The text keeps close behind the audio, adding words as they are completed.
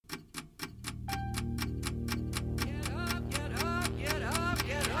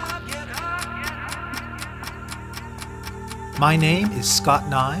My name is Scott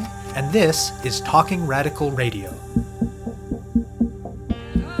Nye, and this is Talking Radical Radio.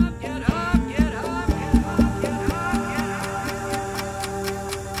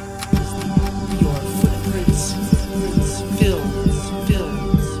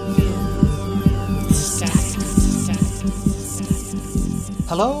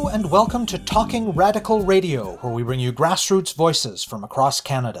 Hello and welcome to Talking Radical Radio, where we bring you grassroots voices from across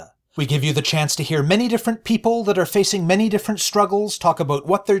Canada. We give you the chance to hear many different people that are facing many different struggles talk about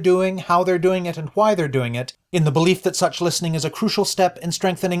what they're doing, how they're doing it, and why they're doing it, in the belief that such listening is a crucial step in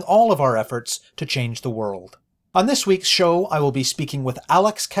strengthening all of our efforts to change the world. On this week's show, I will be speaking with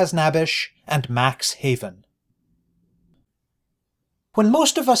Alex Kasnabish and Max Haven. When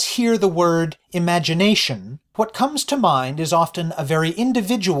most of us hear the word imagination, what comes to mind is often a very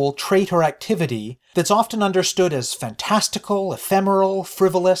individual trait or activity that's often understood as fantastical, ephemeral,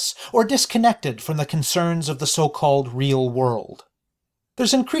 frivolous, or disconnected from the concerns of the so-called real world.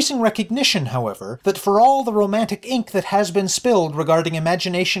 There's increasing recognition, however, that for all the romantic ink that has been spilled regarding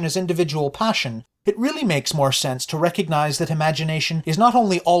imagination as individual passion, it really makes more sense to recognize that imagination is not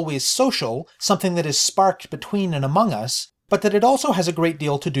only always social, something that is sparked between and among us, but that it also has a great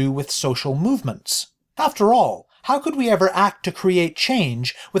deal to do with social movements. After all, how could we ever act to create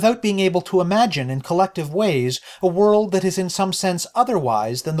change without being able to imagine in collective ways a world that is in some sense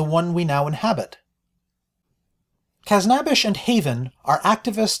otherwise than the one we now inhabit? Kasnabish and Haven are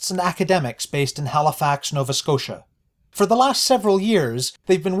activists and academics based in Halifax, Nova Scotia. For the last several years,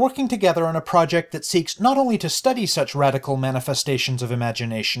 they've been working together on a project that seeks not only to study such radical manifestations of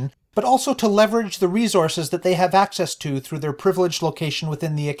imagination, but also to leverage the resources that they have access to through their privileged location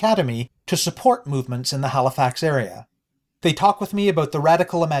within the Academy to support movements in the Halifax area. They talk with me about the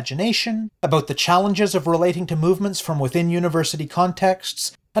radical imagination, about the challenges of relating to movements from within university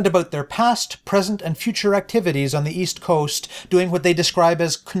contexts, and about their past, present, and future activities on the East Coast doing what they describe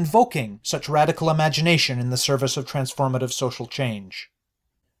as convoking such radical imagination in the service of transformative social change.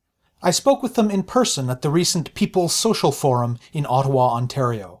 I spoke with them in person at the recent People's Social Forum in Ottawa,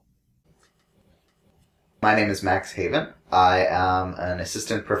 Ontario. My name is Max Haven. I am an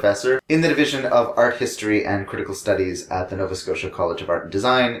assistant professor in the Division of Art History and Critical Studies at the Nova Scotia College of Art and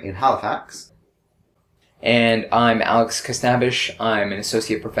Design in Halifax. And I'm Alex Kasnabish. I'm an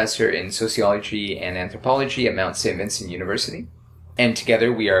associate professor in sociology and anthropology at Mount St. Vincent University. And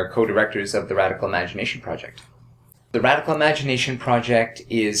together we are co-directors of the Radical Imagination Project. The Radical Imagination Project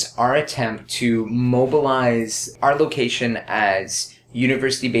is our attempt to mobilize our location as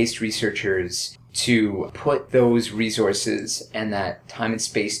university-based researchers to put those resources and that time and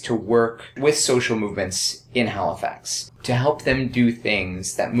space to work with social movements in Halifax, to help them do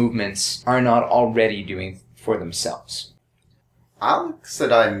things that movements are not already doing for themselves. Alex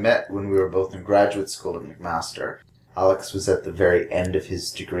and I met when we were both in graduate school at McMaster. Alex was at the very end of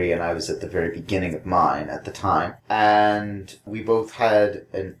his degree and I was at the very beginning of mine at the time. And we both had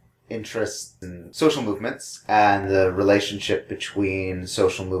an interest in social movements and the relationship between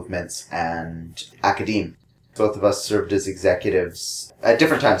social movements and academe. Both of us served as executives at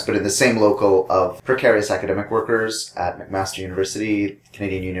different times, but in the same local of precarious academic workers at McMaster University,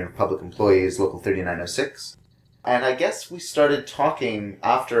 Canadian Union of Public Employees, Local 3906. And I guess we started talking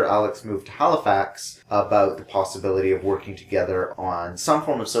after Alex moved to Halifax about the possibility of working together on some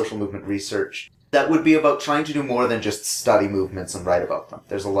form of social movement research that would be about trying to do more than just study movements and write about them.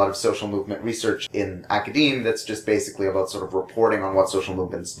 There's a lot of social movement research in academe that's just basically about sort of reporting on what social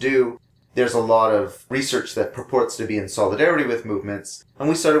movements do. There's a lot of research that purports to be in solidarity with movements, and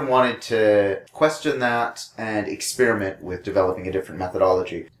we sort of wanted to question that and experiment with developing a different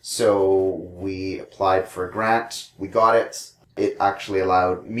methodology. So we applied for a grant, we got it. It actually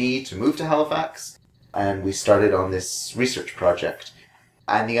allowed me to move to Halifax, and we started on this research project.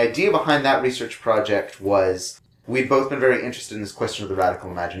 And the idea behind that research project was we'd both been very interested in this question of the radical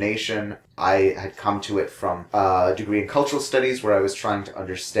imagination. I had come to it from a degree in cultural studies where I was trying to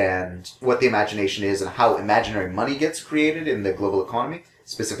understand what the imagination is and how imaginary money gets created in the global economy,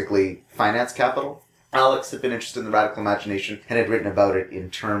 specifically finance capital. Alex had been interested in the radical imagination and had written about it in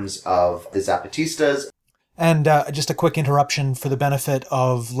terms of the Zapatistas. And just a quick interruption for the benefit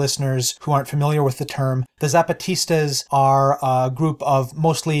of listeners who aren't familiar with the term. The Zapatistas are a group of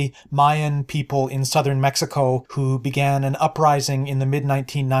mostly Mayan people in southern Mexico who began an uprising in the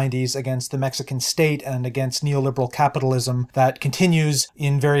mid-1990s against the Mexican state and against neoliberal capitalism that continues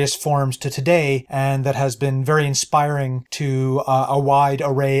in various forms to today and that has been very inspiring to a wide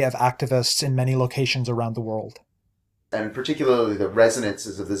array of activists in many locations around the world. And particularly the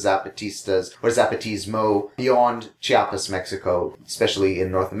resonances of the Zapatistas, or Zapatismo, beyond Chiapas, Mexico, especially in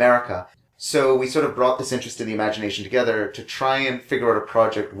North America. So we sort of brought this interest in the imagination together to try and figure out a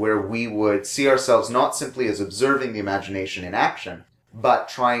project where we would see ourselves not simply as observing the imagination in action, but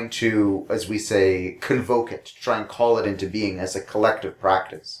trying to, as we say, convoke it, try and call it into being as a collective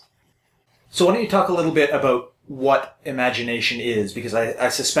practice. So why don't you talk a little bit about what imagination is, because I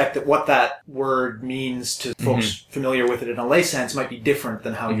suspect that what that word means to folks familiar with it in a lay sense might be different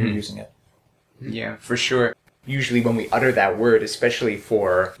than how you're using it. Yeah, for sure. Usually when we utter that word, especially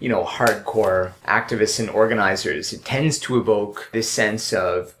for, hardcore activists and organizers, it tends to evoke this sense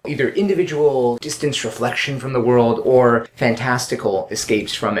of either individual distance reflection from the world or fantastical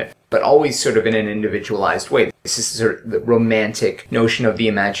escapes from it, but always sort of in an individualized way. This is sort of the romantic notion of the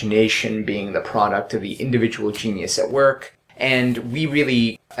imagination being the product of the individual genius at work. And we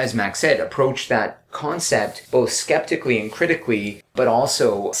really, as Max said, approach that concept both skeptically and critically, but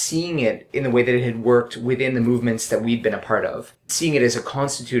also seeing it in the way that it had worked within the movements that we'd been a part of. Seeing it as a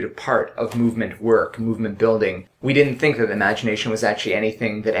constitutive part of movement work, movement building. We didn't think that imagination was actually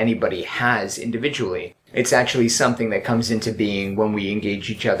anything that anybody has individually. It's actually something that comes into being when we engage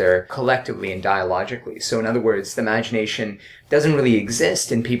each other collectively and dialogically. So in other words, the imagination doesn't really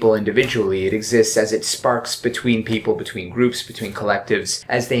exist in people individually. It exists as it sparks between people, between groups, between collectives,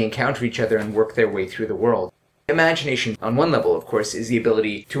 as they encounter each other and work their way through the world. Imagination, on one level, of course, is the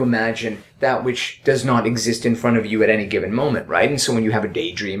ability to imagine that which does not exist in front of you at any given moment, right? And so when you have a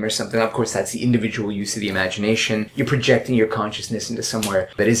daydream or something, of course, that's the individual use of the imagination. You're projecting your consciousness into somewhere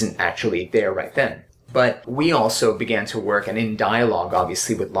that isn't actually there right then. But we also began to work, and in dialogue,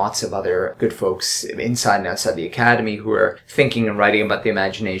 obviously, with lots of other good folks inside and outside the academy who are thinking and writing about the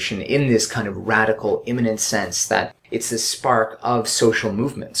imagination in this kind of radical, imminent sense that it's the spark of social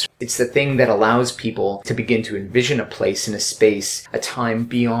movements. It's the thing that allows people to begin to envision a place and a space, a time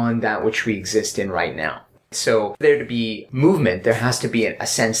beyond that which we exist in right now. So for there to be movement, there has to be a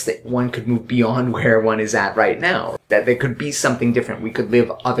sense that one could move beyond where one is at right now, that there could be something different. We could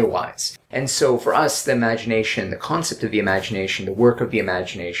live otherwise. And so for us, the imagination, the concept of the imagination, the work of the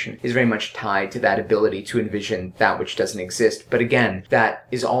imagination is very much tied to that ability to envision that which doesn't exist. But again, that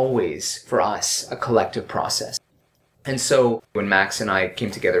is always, for us, a collective process. And so when Max and I came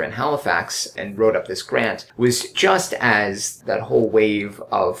together in Halifax and wrote up this grant was just as that whole wave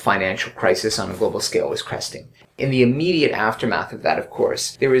of financial crisis on a global scale was cresting. In the immediate aftermath of that, of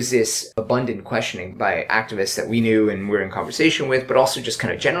course, there was this abundant questioning by activists that we knew and were in conversation with, but also just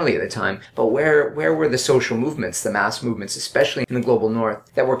kind of generally at the time. But where were the social movements, the mass movements, especially in the global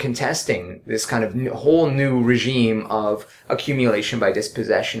north, that were contesting this kind of whole new regime of accumulation by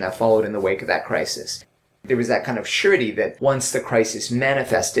dispossession that followed in the wake of that crisis? There was that kind of surety that once the crisis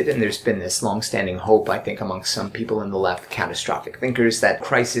manifested, and there's been this long-standing hope, I think, amongst some people in the left, catastrophic thinkers, that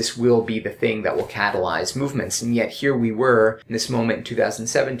crisis will be the thing that will catalyze movements. And yet here we were in this moment in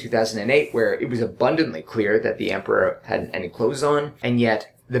 2007, 2008, where it was abundantly clear that the emperor hadn't any clothes on, and yet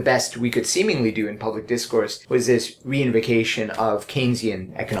the best we could seemingly do in public discourse was this reinvocation of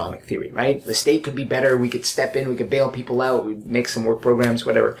Keynesian economic theory, right? The state could be better, we could step in, we could bail people out, we'd make some work programs,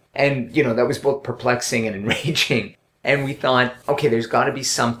 whatever. And, that was both perplexing and enraging. And we thought, okay, there's got to be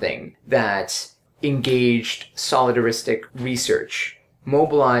something that engaged solidaristic research,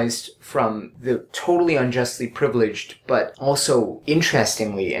 mobilized from the totally unjustly privileged, but also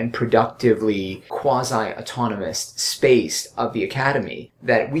interestingly and productively quasi-autonomous space of the academy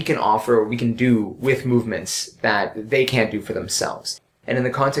that we can offer, we can do with movements that they can't do for themselves. And in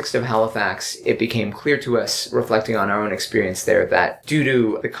the context of Halifax, it became clear to us, reflecting on our own experience there, that due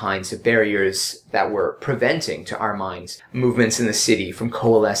to the kinds of barriers that were preventing, to our minds, movements in the city from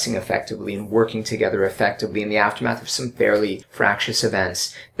coalescing effectively and working together effectively in the aftermath of some fairly fractious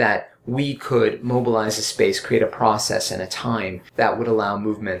events, that we could mobilize a space, create a process and a time that would allow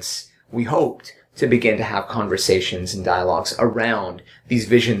movements, we hoped, to begin to have conversations and dialogues around these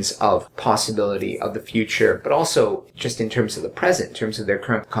visions of possibility of the future, but also just in terms of the present, in terms of their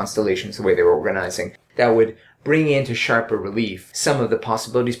current constellations, the way they were organizing, that would bring into sharper relief some of the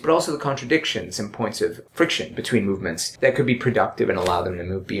possibilities, but also the contradictions and points of friction between movements that could be productive and allow them to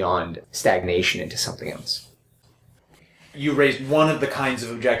move beyond stagnation into something else. You raised one of the kinds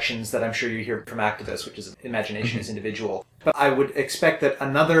of objections that I'm sure you hear from activists, which is imagination is individual. But I would expect that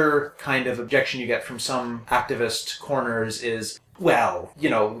another kind of objection you get from some activist corners is, well,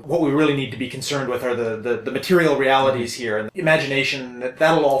 what we really need to be concerned with are the material realities here. And imagination,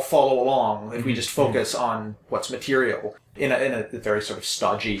 that'll all follow along if we just focus on what's material in a very sort of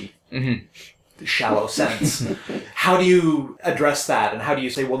stodgy, shallow sense. How do you address that? And how do you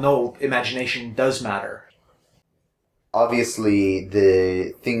say, well, no, imagination does matter? Obviously,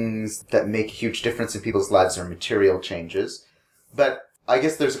 the things that make a huge difference in people's lives are material changes. But I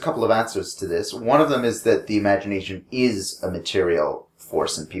guess there's a couple of answers to this. One of them is that the imagination is a material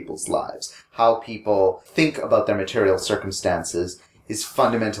force in people's lives. How people think about their material circumstances is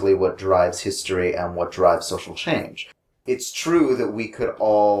fundamentally what drives history and what drives social change. It's true that we could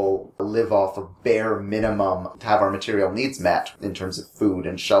all live off a bare minimum to have our material needs met in terms of food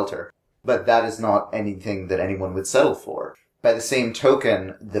and shelter, but that is not anything that anyone would settle for. By the same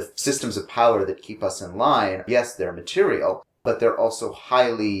token, the systems of power that keep us in line, yes, they're material, but they're also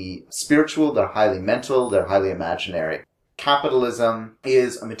highly spiritual, they're highly mental, they're highly imaginary. Capitalism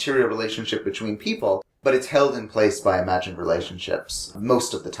is a material relationship between people, but it's held in place by imagined relationships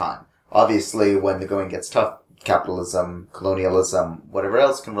most of the time. Obviously, when the going gets tough, capitalism, colonialism, whatever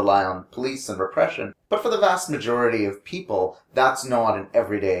else can rely on police and repression. But for the vast majority of people, that's not an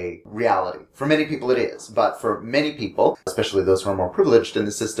everyday reality. For many people it is, but for many people, especially those who are more privileged in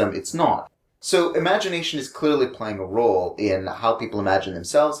the system, it's not. So imagination is clearly playing a role in how people imagine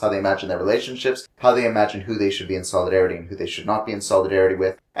themselves, how they imagine their relationships, how they imagine who they should be in solidarity and who they should not be in solidarity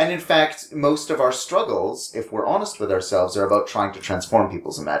with. And in fact, most of our struggles, if we're honest with ourselves, are about trying to transform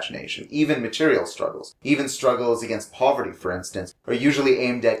people's imagination. Even material struggles, even struggles against poverty, for instance, are usually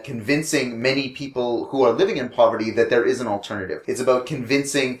aimed at convincing many people who are living in poverty that there is an alternative. It's about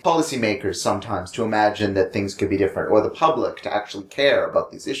convincing policymakers sometimes to imagine that things could be different, or the public to actually care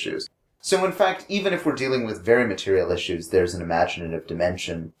about these issues. So in fact, even if we're dealing with very material issues, there's an imaginative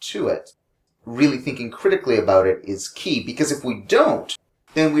dimension to it. Really thinking critically about it is key, because if we don't,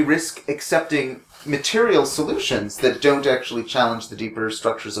 then we risk accepting material solutions that don't actually challenge the deeper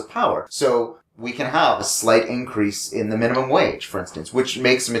structures of power. So we can have a slight increase in the minimum wage, for instance, which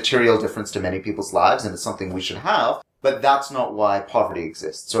makes a material difference to many people's lives, and it's something we should have, but that's not why poverty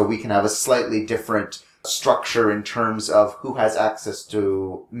exists. Or we can have a slightly different structure in terms of who has access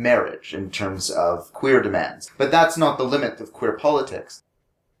to marriage, in terms of queer demands. But that's not the limit of queer politics.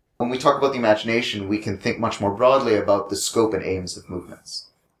 When we talk about the imagination, we can think much more broadly about the scope and aims of movements.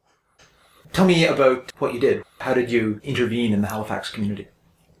 Tell me about what you did. How did you intervene in the Halifax community?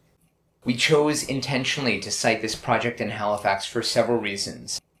 We chose intentionally to site this project in Halifax for several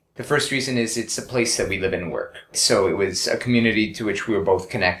reasons. The first reason is it's a place that we live and work. So it was a community to which we were both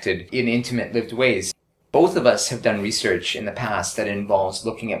connected in intimate, lived ways. Both of us have done research in the past that involves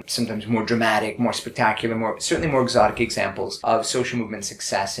looking at sometimes more dramatic, more spectacular, certainly more exotic examples of social movement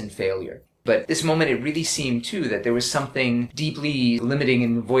success and failure. But this moment, it really seemed, too, that there was something deeply limiting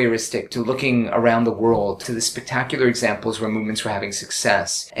and voyeuristic to looking around the world to the spectacular examples where movements were having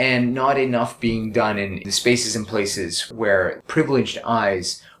success, and not enough being done in the spaces and places where privileged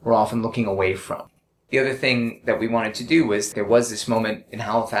eyes were often looking away from. The other thing that we wanted to do was there was this moment in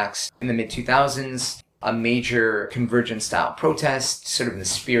Halifax in the mid-2000s, a major convergence-style protest, sort of in the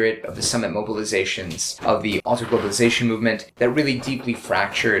spirit of the summit mobilizations of the Alter Globalization movement, that really deeply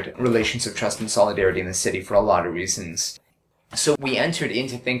fractured relations of trust and solidarity in the city for a lot of reasons. So we entered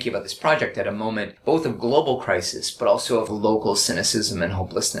into thinking about this project at a moment both of global crisis, but also of local cynicism and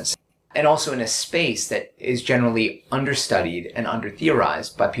hopelessness. And also in a space that is generally understudied and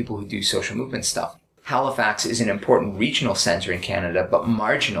under-theorized by people who do social movement stuff. Halifax is an important regional centre in Canada, but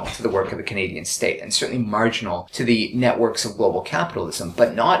marginal to the work of the Canadian state, and certainly marginal to the networks of global capitalism,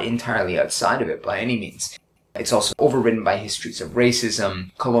 but not entirely outside of it by any means. It's also overridden by histories of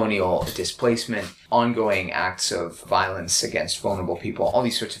racism, colonial displacement, ongoing acts of violence against vulnerable people, all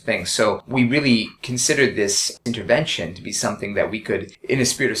these sorts of things. So we really considered this intervention to be something that we could, in a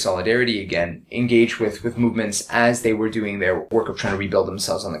spirit of solidarity again, engage with movements as they were doing their work of trying to rebuild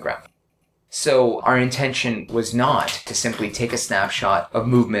themselves on the ground. So our intention was not to simply take a snapshot of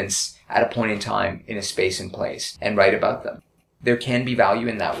movements at a point in time in a space and place and write about them. There can be value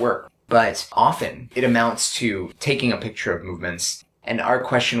in that work, but often it amounts to taking a picture of movements. And our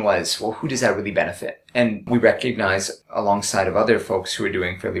question was, well, who does that really benefit? And we recognize, alongside of other folks who are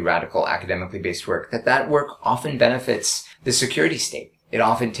doing fairly radical academically based work, that work often benefits the security state. It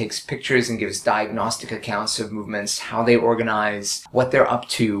often takes pictures and gives diagnostic accounts of movements, how they organize, what they're up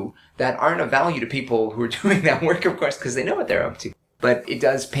to, that aren't of value to people who are doing that work, of course, because they know what they're up to. But it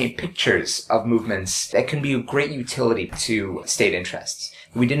does paint pictures of movements that can be of great utility to state interests.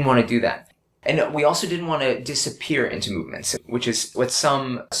 We didn't want to do that. And we also didn't want to disappear into movements, which is what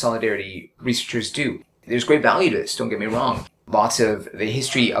some solidarity researchers do. There's great value to this, don't get me wrong. Lots of the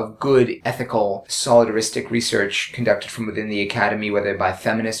history of good, ethical, solidaristic research conducted from within the academy, whether by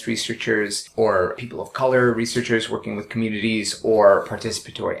feminist researchers or people of color researchers working with communities or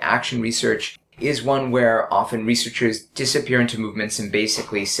participatory action research, is one where often researchers disappear into movements and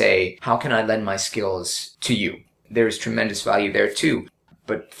basically say, how can I lend my skills to you? There's tremendous value there too.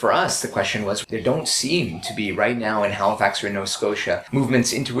 But for us, the question was, there don't seem to be right now in Halifax or in Nova Scotia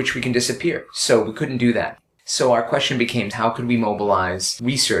movements into which we can disappear. So we couldn't do that. So our question became, how could we mobilize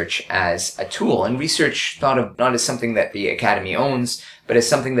research as a tool? And research thought of not as something that the Academy owns, but as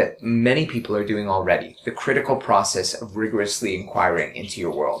something that many people are doing already. The critical process of rigorously inquiring into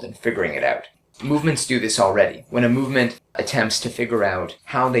your world and figuring it out. Movements do this already. When a movement attempts to figure out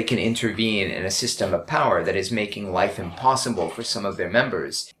how they can intervene in a system of power that is making life impossible for some of their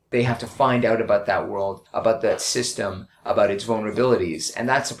members, they have to find out about that world, about that system, about its vulnerabilities, and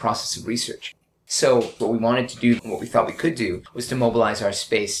that's a process of research. So what we wanted to do, what we thought we could do, was to mobilize our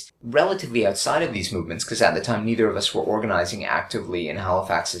space relatively outside of these movements, because at the time neither of us were organizing actively in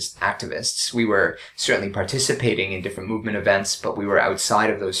Halifax as activists. We were certainly participating in different movement events, but we were outside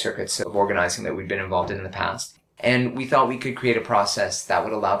of those circuits of organizing that we'd been involved in the past. And we thought we could create a process that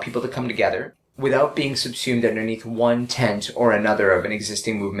would allow people to come together without being subsumed underneath one tent or another of an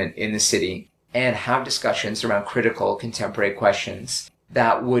existing movement in the city, and have discussions around critical contemporary questions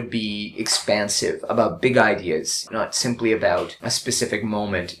that would be expansive about big ideas, not simply about a specific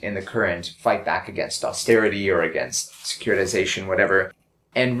moment in the current fight back against austerity or against securitization, whatever,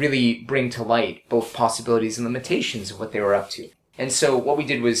 and really bring to light both possibilities and limitations of what they were up to. And so what we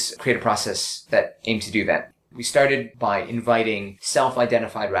did was create a process that aimed to do that. We started by inviting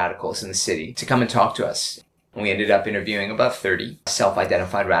self-identified radicals in the city to come and talk to us. And we ended up interviewing about 30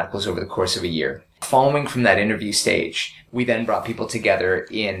 self-identified radicals over the course of a year. Following from that interview stage, we then brought people together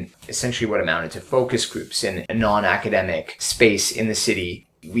in essentially what amounted to focus groups in a non-academic space in the city.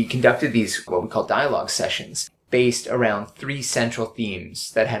 We conducted these, what we call dialogue sessions, based around 3 central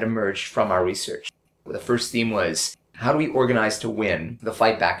themes that had emerged from our research. The first theme was, how do we organize to win the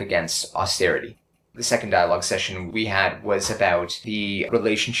fight back against austerity? The second dialogue session we had was about the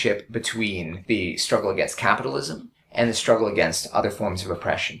relationship between the struggle against capitalism and the struggle against other forms of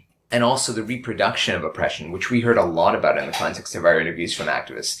oppression, and also the reproduction of oppression, which we heard a lot about in the context of our interviews from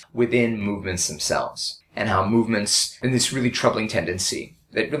activists within movements themselves, and how movements, and this really troubling tendency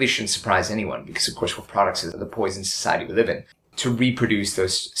that really shouldn't surprise anyone, because of course we're products of the poison society we live in, to reproduce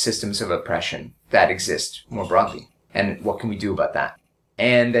those systems of oppression that exist more broadly. And what can we do about that?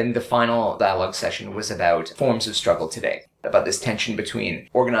 And then the final dialogue session was about forms of struggle today, about this tension between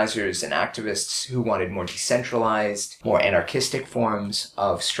organizers and activists who wanted more decentralized, more anarchistic forms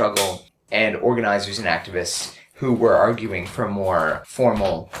of struggle, and organizers and activists who were arguing for more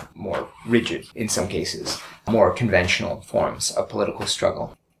formal, more rigid, in some cases, more conventional forms of political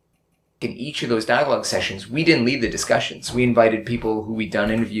struggle. In each of those dialogue sessions, we didn't lead the discussions. We invited people who we'd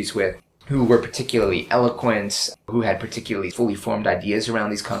done interviews with who were particularly eloquent, who had particularly fully formed ideas around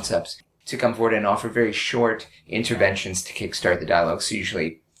these concepts, to come forward and offer very short interventions to kickstart the dialogue, so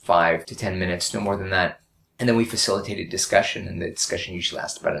usually 5 to 10 minutes, no more than that. And then we facilitated discussion, and the discussion usually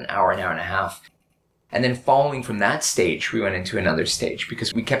lasted about an hour and a half. And then following from that stage, we went into another stage,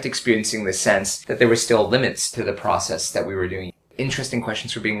 because we kept experiencing the sense that there were still limits to the process that we were doing. Interesting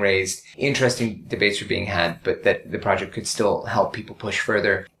questions were being raised, interesting debates were being had, but that the project could still help people push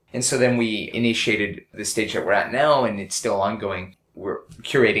further. And so then we initiated the stage that we're at now, and it's still ongoing. We're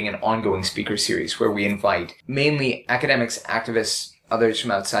curating an ongoing speaker series where we invite mainly academics, activists, others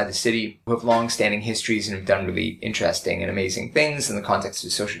from outside the city who have long-standing histories and have done really interesting and amazing things in the context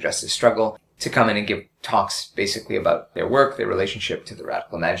of social justice struggle to come in and give talks basically about their work, their relationship to the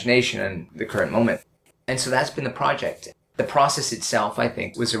radical imagination and the current moment. And so that's been the project. The process itself, I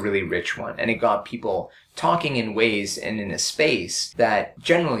think, was a really rich one, and it got people talking in ways and in a space that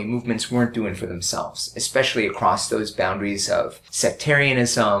generally movements weren't doing for themselves, especially across those boundaries of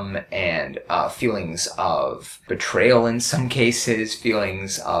sectarianism and feelings of betrayal in some cases,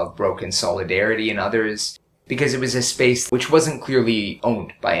 feelings of broken solidarity in others, because it was a space which wasn't clearly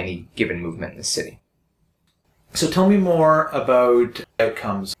owned by any given movement in the city. So tell me more about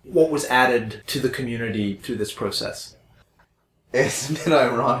outcomes. What was added to the community through this process? It's been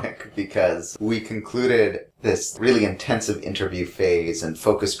ironic because we concluded this really intensive interview phase and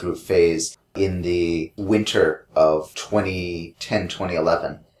focus group phase in the winter of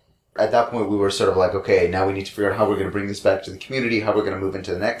 2010-2011. At that point, we were sort of like, okay, now we need to figure out how we're going to bring this back to the community, how we're going to move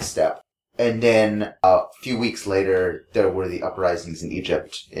into the next step. And then a few weeks later, there were the uprisings in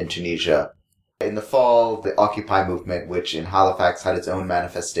Egypt, in Tunisia. In the fall, the Occupy movement, which in Halifax had its own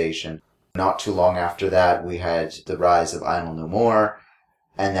manifestation. Not too long after that, we had the rise of INL No More.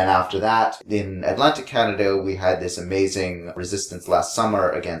 And then after that, in Atlantic Canada, we had this amazing resistance last summer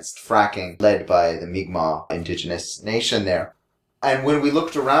against fracking, led by the Mi'kmaq Indigenous nation there. And when we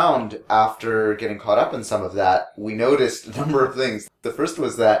looked around after getting caught up in some of that, we noticed a number of things. The first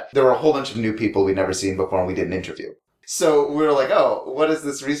was that there were a whole bunch of new people we'd never seen before and we didn't interview. So we were like, oh, what does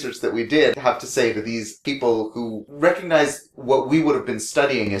this research that we did have to say to these people who recognize what we would have been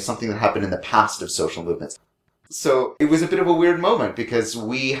studying as something that happened in the past of social movements? So it was a bit of a weird moment because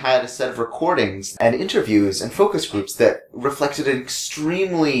we had a set of recordings and interviews and focus groups that reflected an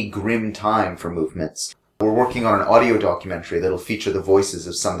extremely grim time for movements. We're working on an audio documentary that'll feature the voices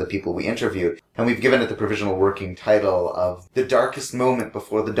of some of the people we interview, and we've given it the provisional working title of The Darkest Moment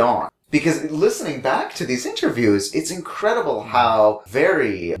Before the Dawn. Because listening back to these interviews, it's incredible how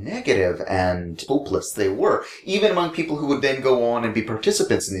very negative and hopeless they were, even among people who would then go on and be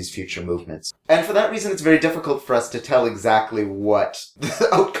participants in these future movements. And for that reason, it's very difficult for us to tell exactly what the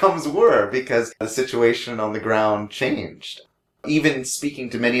outcomes were, because the situation on the ground changed. Even speaking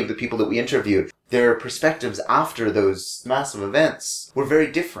to many of the people that we interviewed, their perspectives after those massive events were very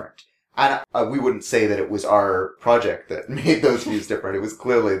different. And we wouldn't say that it was our project that made those views different. It was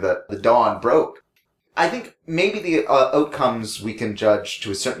clearly that the dawn broke. I think maybe the outcomes we can judge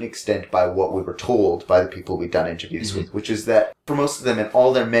to a certain extent by what we were told by the people we'd done interviews with, which is that for most of them in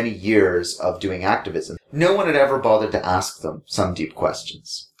all their many years of doing activism, no one had ever bothered to ask them some deep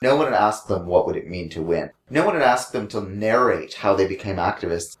questions. No one had asked them what would it mean to win. No one had asked them to narrate how they became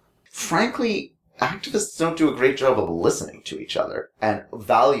activists. Frankly, activists don't do a great job of listening to each other and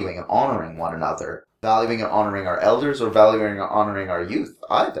valuing and honoring one another, valuing and honoring our elders or valuing and honoring our youth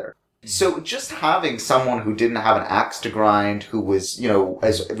either. So just having someone who didn't have an axe to grind, who was,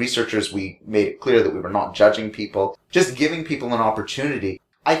 as researchers, we made it clear that we were not judging people, just giving people an opportunity.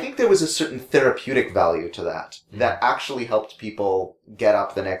 I think there was a certain therapeutic value to that actually helped people get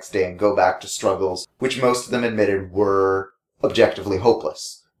up the next day and go back to struggles, which most of them admitted were objectively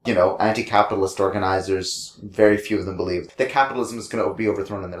hopeless. Anti-capitalist organizers, very few of them believed that capitalism was going to be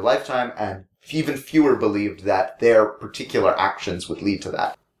overthrown in their lifetime, and even fewer believed that their particular actions would lead to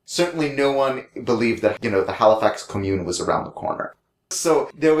that. Certainly no one believed that, the Halifax Commune was around the corner. So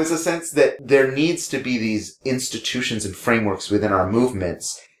there was a sense that there needs to be these institutions and frameworks within our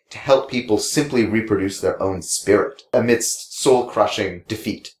movements to help people simply reproduce their own spirit amidst soul-crushing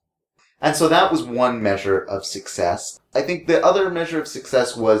defeat. And so that was one measure of success. I think the other measure of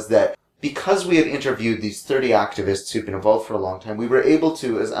success was that because we had interviewed these 30 activists who'd been involved for a long time, we were able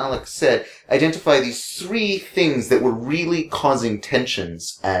to, as Alex said, identify these 3 things that were really causing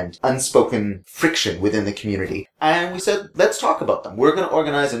tensions and unspoken friction within the community. And we said, let's talk about them. We're going to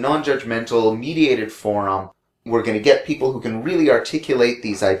organize a non-judgmental, mediated forum. We're going to get people who can really articulate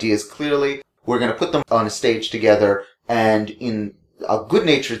these ideas clearly. We're going to put them on a stage together and in a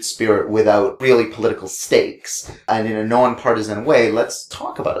good-natured spirit without really political stakes and in a non-partisan way, let's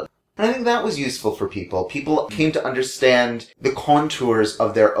talk about it. And I think that was useful for people. People came to understand the contours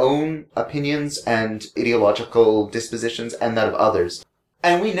of their own opinions and ideological dispositions and that of others.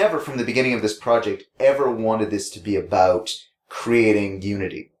 And we never, from the beginning of this project, ever wanted this to be about creating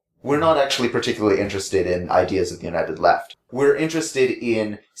unity. We're not actually particularly interested in ideas of the United Left. We're interested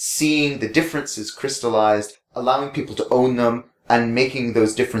in seeing the differences crystallized, allowing people to own them, and making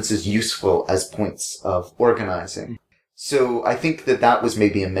those differences useful as points of organizing. So I think that was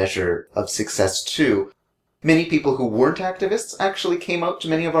maybe a measure of success too. Many people who weren't activists actually came out to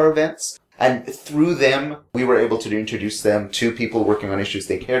many of our events, and through them, we were able to introduce them to people working on issues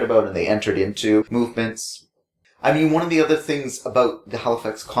they cared about, and they entered into movements. I mean, one of the other things about the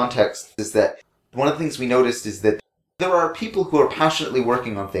Halifax context is that one of the things we noticed is that there are people who are passionately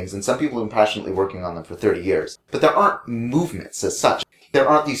working on things, and some people have been passionately working on them for 30 years. But there aren't movements as such. There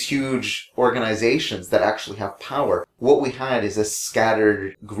aren't these huge organizations that actually have power. What we had is a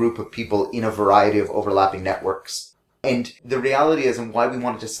scattered group of people in a variety of overlapping networks. And the reality is, and why we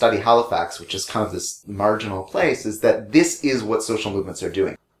wanted to study Halifax, which is kind of this marginal place, is that this is what social movements are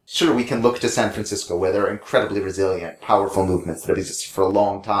doing. Sure, we can look to San Francisco, where there are incredibly resilient, powerful movements that have existed for a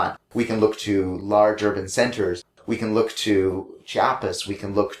long time. We can look to large urban centers. We can look to Chiapas. We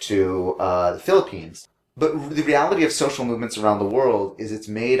can look to the Philippines. But the reality of social movements around the world is it's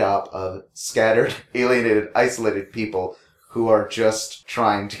made up of scattered, alienated, isolated people who are just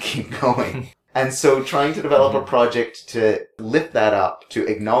trying to keep going. And so trying to develop a project to lift that up, to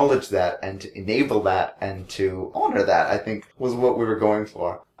acknowledge that, and to enable that, and to honor that, I think, was what we were going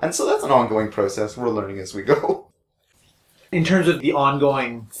for. And so that's an ongoing process. We're learning as we go. In terms of the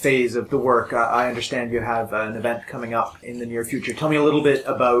ongoing phase of the work, I understand you have an event coming up in the near future. Tell me a little bit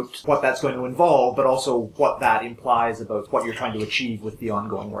about what that's going to involve, but also what that implies about what you're trying to achieve with the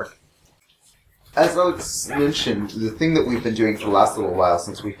ongoing work. As Alex mentioned, the thing that we've been doing for the last little while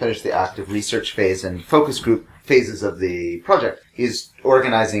since we finished the active research phase and focus group phases of the project is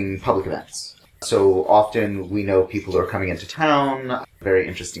organizing public events. So often we know people who are coming into town, very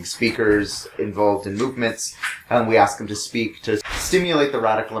interesting speakers involved in movements, and we ask them to speak to stimulate the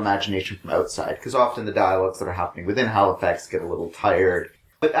radical imagination from outside, because often the dialogues that are happening within Halifax get a little tired.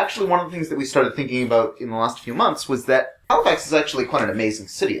 But actually one of the things that we started thinking about in the last few months was that Halifax is actually quite an amazing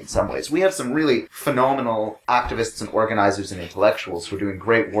city in some ways. We have some really phenomenal activists and organizers and intellectuals who are doing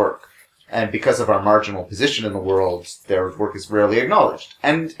great work. And because of our marginal position in the world, their work is rarely acknowledged.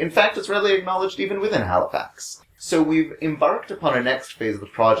 And in fact, it's rarely acknowledged even within Halifax. So we've embarked upon a next phase of the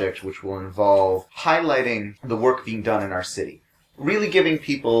project, which will involve highlighting the work being done in our city. Really giving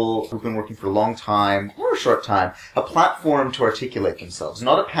people who've been working for a long time, or a short time, a platform to articulate themselves.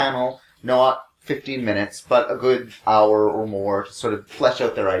 Not a panel, not 15 minutes, but a good hour or more to sort of flesh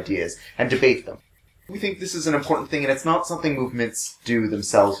out their ideas and debate them. We think this is an important thing, and it's not something movements do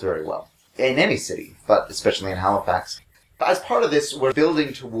themselves very well. In any city, but especially in Halifax. As part of this, we're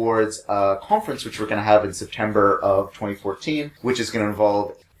building towards a conference which we're going to have in September of 2014, which is going to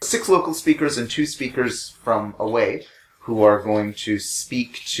involve 6 local speakers and 2 speakers from away who are going to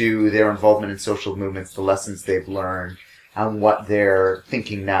speak to their involvement in social movements, the lessons they've learned, and what they're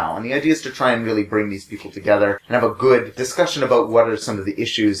thinking now. And the idea is to try and really bring these people together and have a good discussion about what are some of the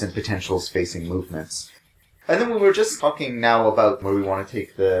issues and potentials facing movements. And then we were just talking now about where we want to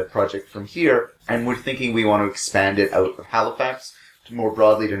take the project from here, and we're thinking we want to expand it out of Halifax to more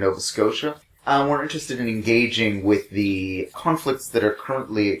broadly to Nova Scotia. And we're interested in engaging with the conflicts that are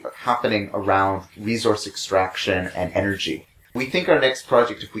currently happening around resource extraction and energy. We think our next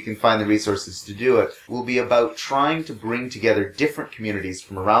project, if we can find the resources to do it, will be about trying to bring together different communities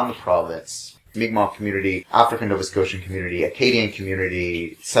from around the province. Mi'kmaq community, African Nova Scotian community, Acadian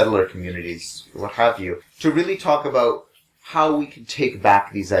community, settler communities, what have you, to really talk about how we can take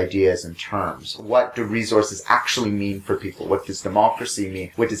back these ideas and terms. What do resources actually mean for people? What does democracy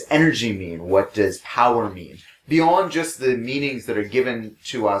mean? What does energy mean? What does power mean? Beyond just the meanings that are given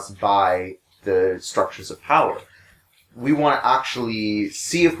to us by the structures of power. We want to actually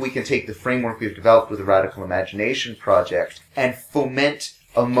see if we can take the framework we've developed with the Radical Imagination Project and foment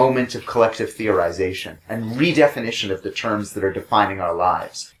a moment of collective theorization and redefinition of the terms that are defining our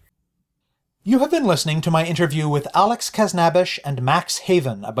lives. You have been listening to my interview with Alex Kasnabish and Max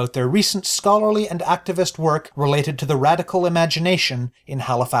Haven about their recent scholarly and activist work related to the radical imagination in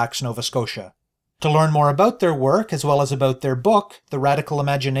Halifax, Nova Scotia. To learn more about their work, as well as about their book, The Radical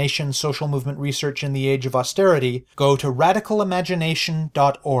Imagination, Social Movement Research in the Age of Austerity, go to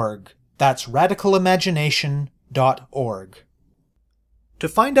radicalimagination.org. That's radicalimagination.org. To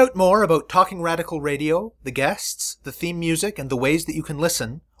find out more about Talking Radical Radio, the guests, the theme music, and the ways that you can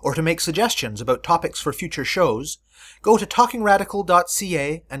listen, or to make suggestions about topics for future shows, go to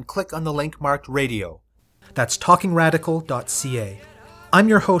talkingradical.ca and click on the link marked Radio. That's talkingradical.ca. I'm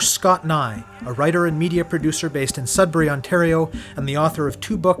your host, Scott Nye, a writer and media producer based in Sudbury, Ontario, and the author of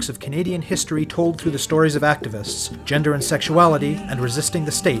 2 books of Canadian history told through the stories of activists, Gender and Sexuality, and Resisting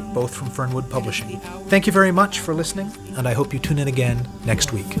the State, both from Fernwood Publishing. Thank you very much for listening, and I hope you tune in again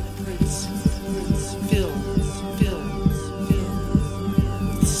next week.